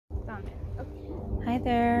Hi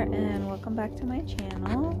there, and welcome back to my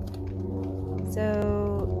channel.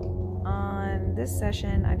 So on this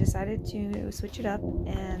session I decided to switch it up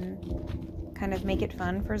and kind of make it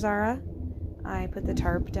fun for Zahra. I put the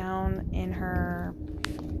tarp down in her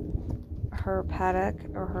paddock,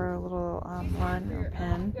 or her little run or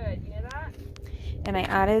pen, and I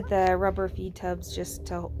added the rubber feed tubs just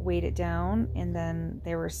to weight it down, and then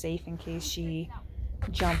they were safe in case she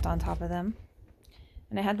jumped on top of them.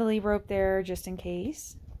 And I had the lead rope there just in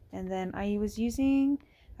case. And then I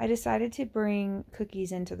decided to bring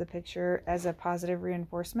cookies into the picture as a positive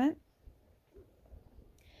reinforcement.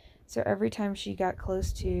 So every time she got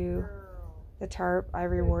close to the tarp, I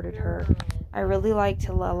rewarded her. I really like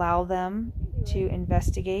to allow them to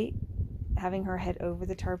investigate. Having her head over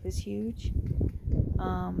the tarp is huge.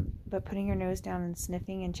 But putting her nose down and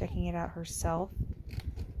sniffing and checking it out herself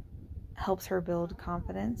helps her build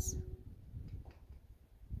confidence.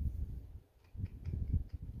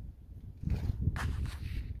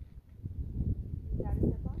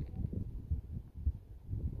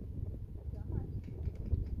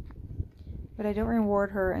 But I don't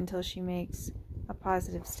reward her until she makes a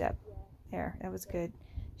positive step. There, that was good.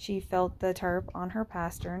 She felt the tarp on her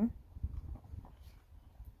pastern,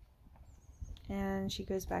 and she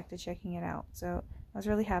goes back to checking it out. So I was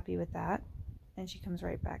really happy with that, and she comes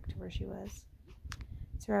right back to where she was.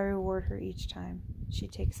 So I reward her each time she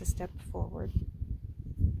takes a step forward.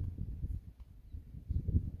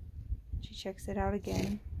 She checks it out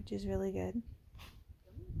again, which is really good.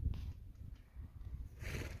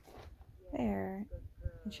 There.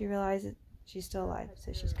 And she realizes she's still alive,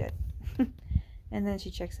 so she's good. And then she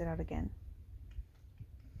checks it out again.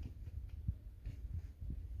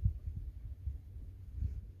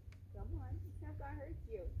 Come on, it's not gonna hurt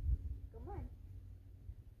you. Come on.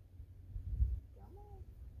 Come on.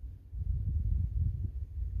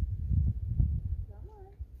 Come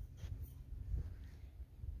on.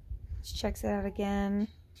 She checks it out again,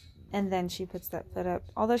 and then she puts that foot up.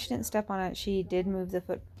 Although she didn't step on it, she did move the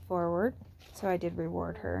foot forward, so I did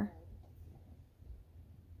reward her.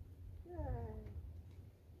 Good.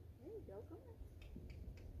 There you go. Come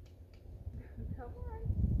on. Come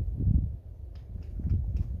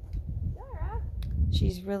on. Zahra.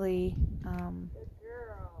 She's really Good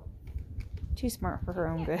girl. too smart for her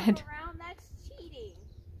own Can't good. go around, that's cheating.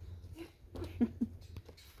 Come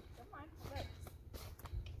on, look.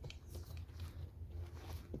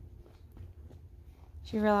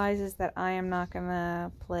 She realizes that I am not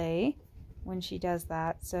gonna play when she does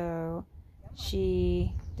that, so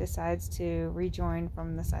she decides to rejoin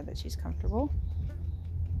from the side that she's comfortable.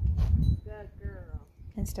 Good girl.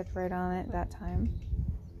 And stepped right on it that time.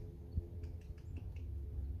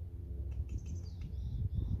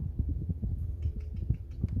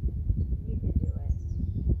 You can do it.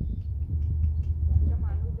 Come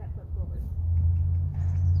on, move that foot forward.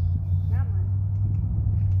 Come on.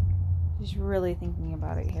 She's really thinking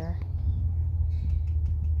about it here.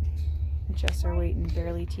 Adjusts her weight and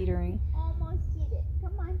barely teetering. Almost did it.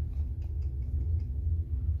 Come on.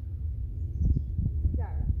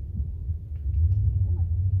 Zahra. Come on.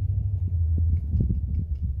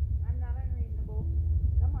 I'm not unreasonable.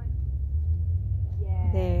 Come on.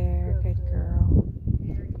 Yeah. There, good girl.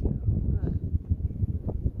 There you go. Good.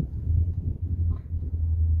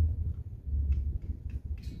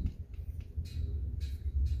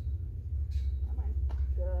 Come on.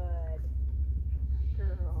 Good.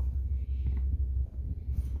 Girl.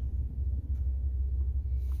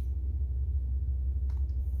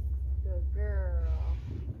 Good girl.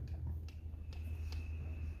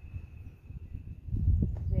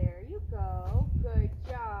 There you go. Good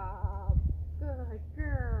job. Good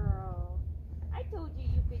girl. I told you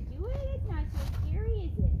you could do it. It's not so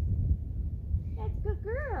scary, is it? That's good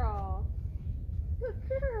girl. Good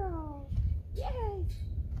girl. Yes.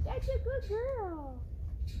 That's a good girl.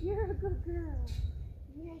 You're a good girl.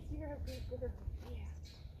 Yes, you're a good girl. Yeah.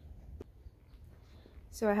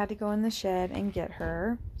 So I had to go in the shed and get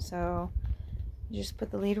her. So just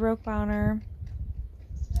put the lead rope on her.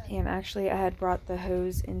 And actually I had brought the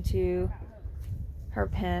hose into her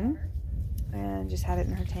pen and just had it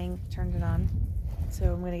in her tank, turned it on.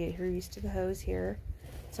 So I'm going to get her used to the hose here.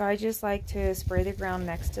 So I just like to spray the ground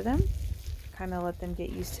next to them. Kind of let them get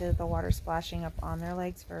used to the water splashing up on their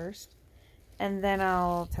legs first. And then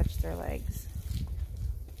I'll touch their legs.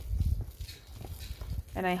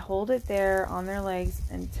 And I hold it there on their legs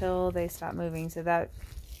until they stop moving. So that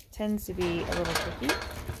tends to be a little tricky.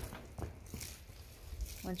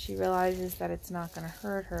 When she realizes that it's not going to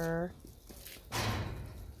hurt her,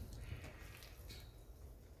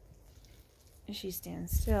 she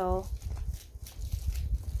stands still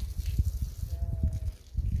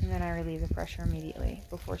And then I relieve the pressure immediately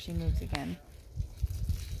before she moves again.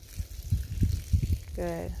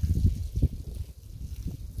 Good.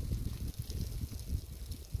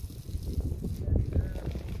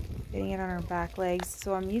 Getting it on her back legs.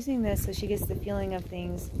 So I'm using this so she gets the feeling of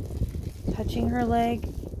things touching her legs,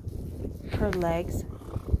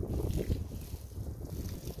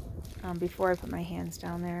 before I put my hands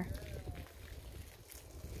down there.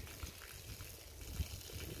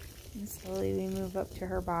 And slowly we move up to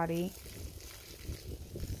her body.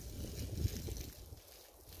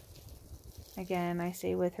 Again, I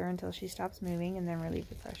stay with her until she stops moving and then relieve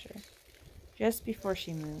the pressure. Just before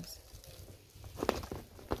she moves.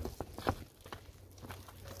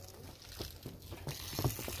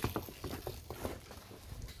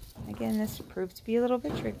 Again, this proved to be a little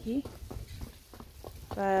bit tricky,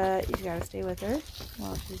 but you gotta stay with her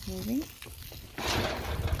while she's moving.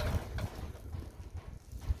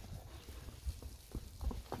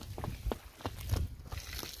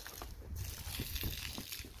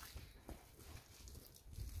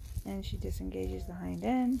 And she disengages the hind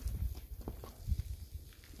end.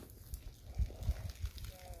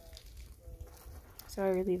 So I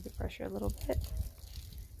relieve the pressure a little bit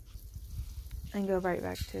and go right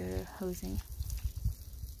back to hosing.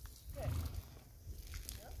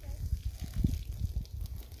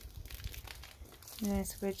 And I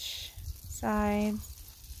switch sides.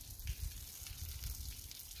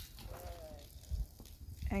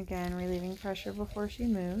 Again, relieving pressure before she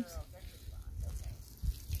moves.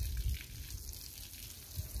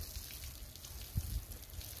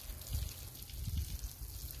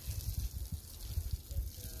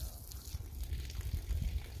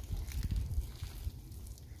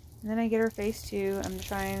 And then I get her face too. I'm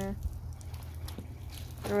trying to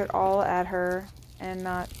throw it all at her and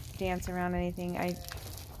not dance around anything. I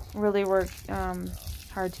really work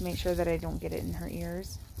hard to make sure that I don't get it in her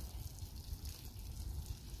ears.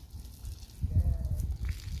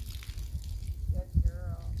 Good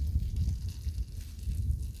girl.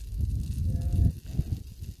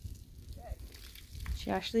 Good.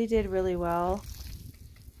 She actually did really well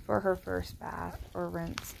for her first bath or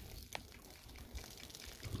rinse.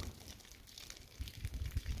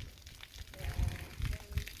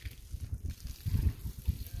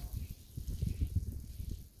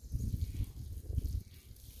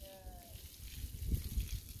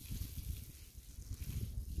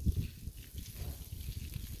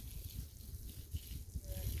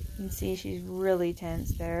 You can see she's really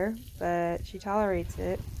tense there, but she tolerates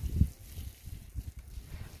it.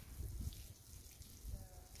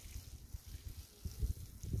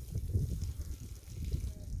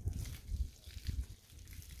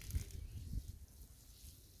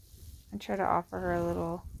 I try to offer her a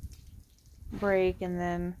little break and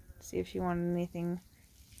then see if she wanted anything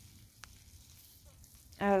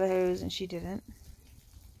out of the hose, and she didn't.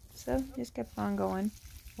 So just kept on going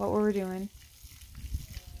what we were doing.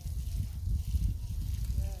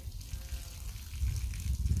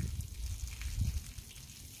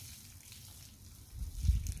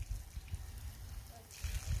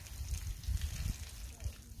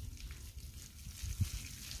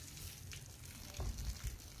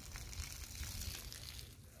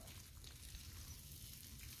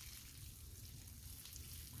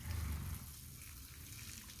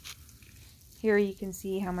 Here you can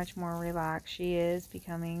see how much more relaxed she is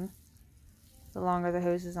becoming. The longer the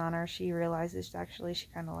hose is on her, she realizes actually she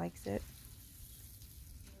kind of likes it.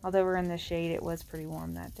 Although we're in the shade, it was pretty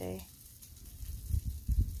warm that day.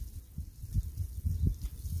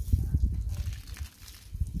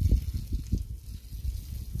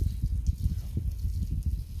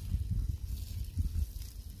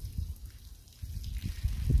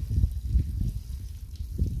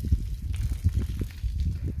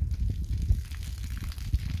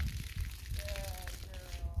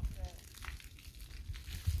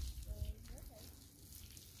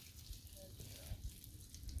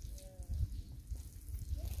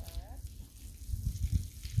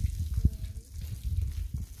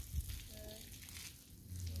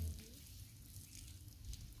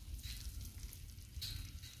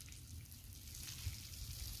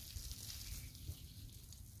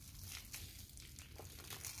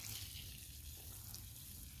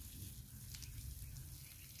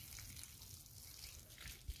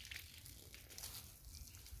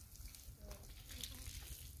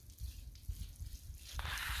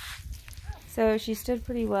 So she stood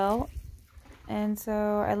pretty well, and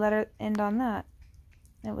so I let her end on that.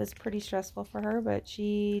 It was pretty stressful for her, but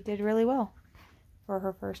she did really well for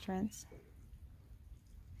her first rinse.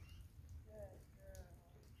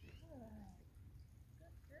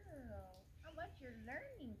 Good girl. How much you're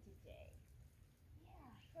learning today. Yeah,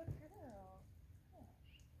 good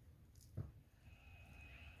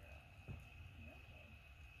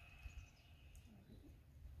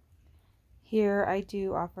Here I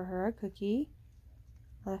do offer her a cookie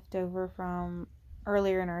left over from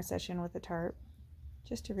earlier in our session with the tarp,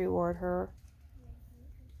 just to reward her.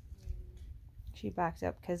 She backed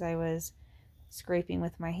up because I was scraping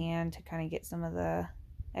with my hand to kind of get some of the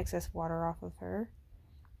excess water off of her,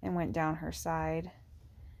 and went down her side.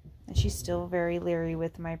 And she's still very leery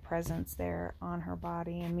with my presence there on her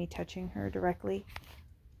body and me touching her directly.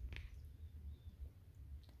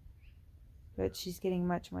 But she's getting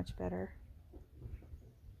much, much better.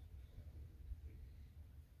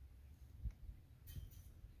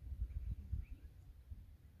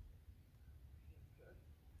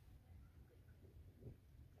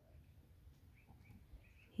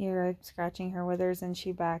 Here I'm scratching her withers and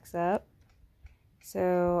she backs up.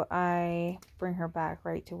 So I bring her back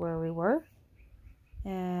right to where we were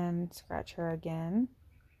and scratch her again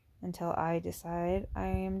until I decide I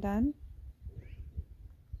am done.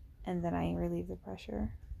 And then I relieve the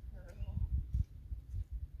pressure.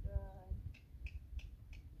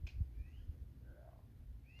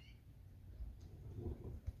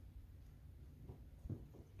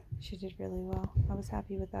 She did really well. I was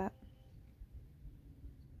happy with that.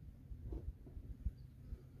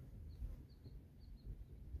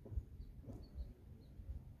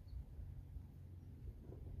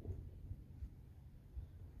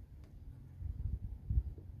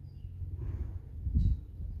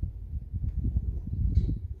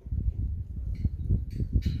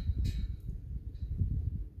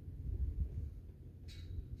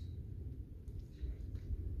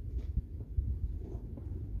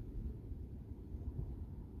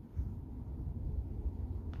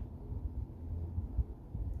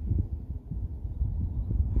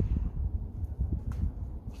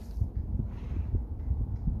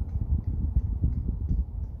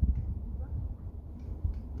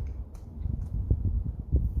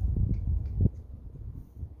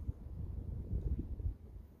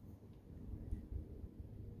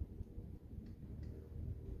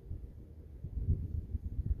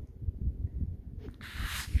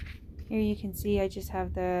 Here you can see I just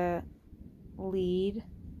have the lead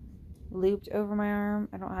looped over my arm.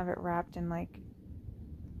 I don't have it wrapped in like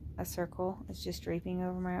a circle. It's just draping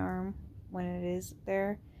over my arm when it is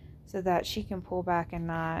there, so that she can pull back and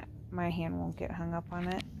my hand won't get hung up on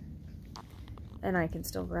it, and I can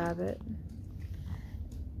still grab it.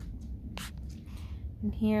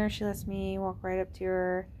 And here she lets me walk right up to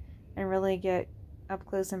her and really get up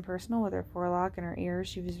close and personal with her forelock and her ears.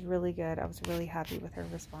 She was really good. I was really happy with her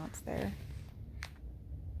response there.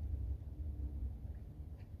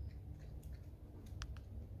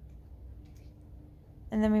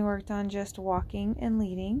 And then we worked on just walking and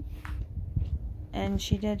leading, and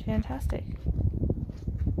she did fantastic.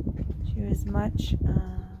 She was much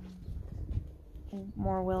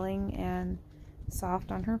more willing and soft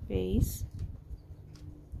on her face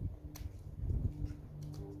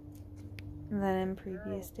than in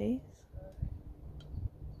previous days.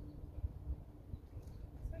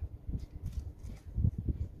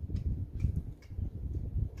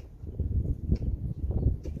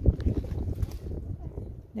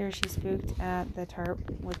 There she spooked at the tarp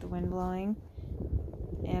with the wind blowing,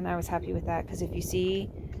 and I was happy with that because if you see,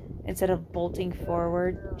 instead of bolting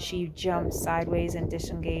forward, she jumped sideways and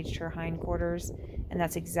disengaged her hindquarters, and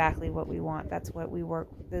that's exactly what we want. That's what we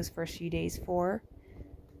worked those first few days for,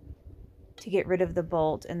 to get rid of the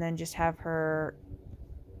bolt and then just have her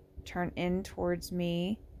turn in towards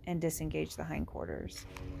me and disengage the hindquarters.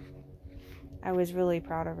 I was really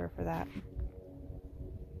proud of her for that.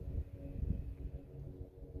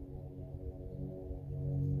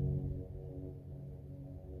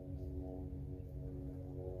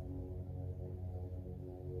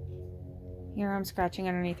 Here I'm scratching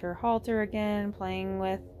underneath her halter again, playing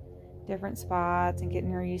with different spots and getting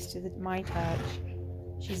her used to my touch.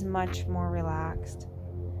 She's much more relaxed.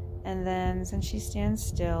 And then since she stands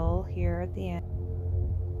still here at the end,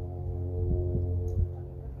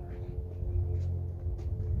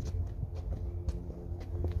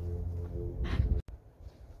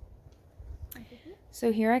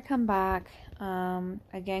 so here I come back,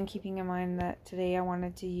 again keeping in mind that today I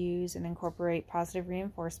wanted to use and incorporate positive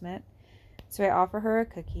reinforcement. So I offer her a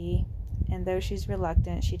cookie, and though she's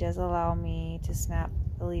reluctant, she does allow me to snap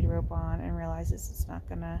the lead rope on and realizes it's not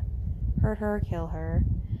gonna hurt her or kill her.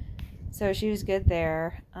 So she was good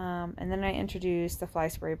there. And then I introduced the fly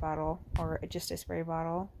spray bottle, or just a spray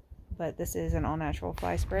bottle, but this is an all-natural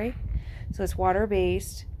fly spray. So it's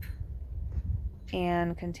water-based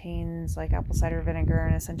and contains like apple cider vinegar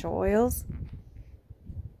and essential oils.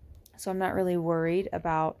 So I'm not really worried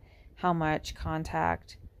about how much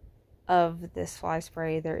contact of this fly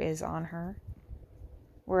spray there is on her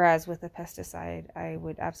Whereas with a pesticide, I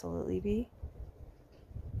would absolutely be.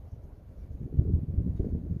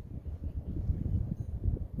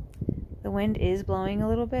 The wind is blowing a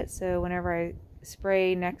little bit, so whenever I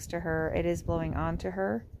spray next to her, it is blowing onto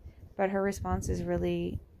her. But her response is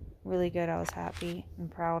really, really good. I was happy and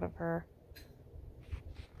proud of her.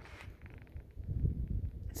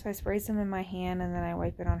 So I spray some in my hand and then I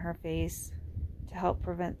wipe it on her face to help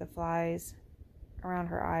prevent the flies around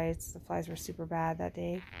her eyes. The flies were super bad that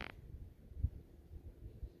day.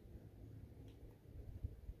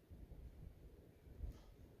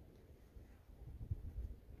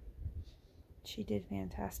 She did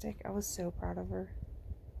fantastic. I was so proud of her.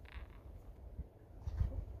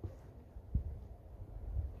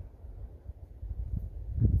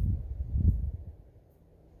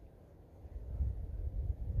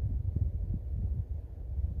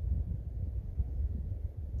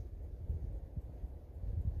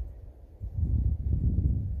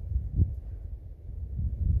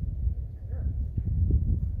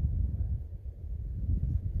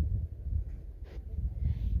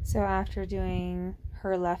 So after doing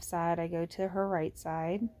her left side, I go to her right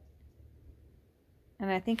side.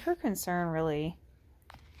 And I think her concern really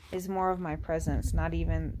is more of my presence, not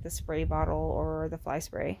even the spray bottle or the fly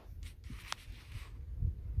spray.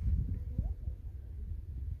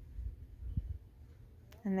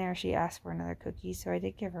 And there she asked for another cookie, so I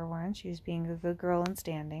did give her one. She was being a good girl and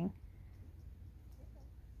standing.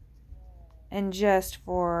 And just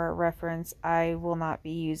for reference, I will not be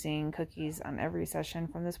using cookies on every session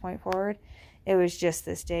from this point forward. It was just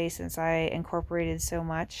this day since I incorporated so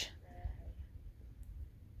much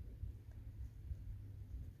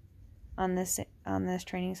on this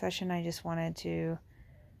training session. I just wanted to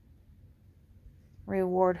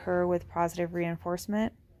reward her with positive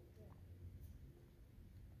reinforcement.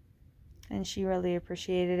 And she really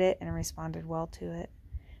appreciated it and responded well to it.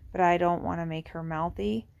 But I don't want to make her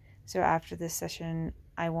mouthy. So after this session,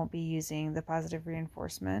 I won't be using the positive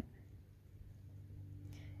reinforcement.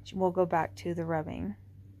 We'll go back to the rubbing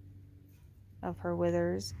of her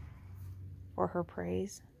withers for her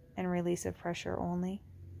praise and release of pressure only.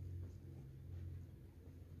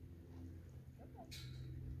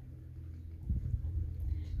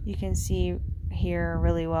 You can see here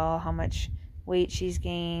really well how much weight she's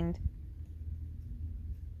gained.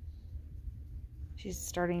 She's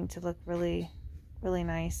starting to look really, really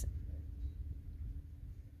nice.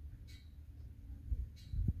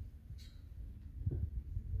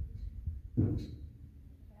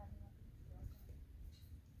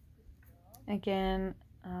 Again,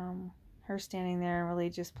 her standing there and really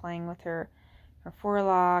just playing with her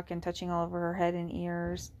forelock and touching all over her head and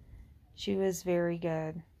ears. She was very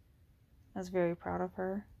good. I was very proud of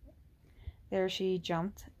her. There she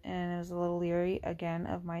jumped and was a little leery again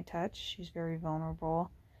of my touch. She's very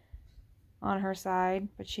vulnerable on her side,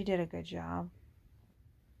 but she did a good job.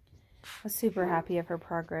 I was super happy of her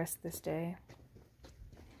progress this day.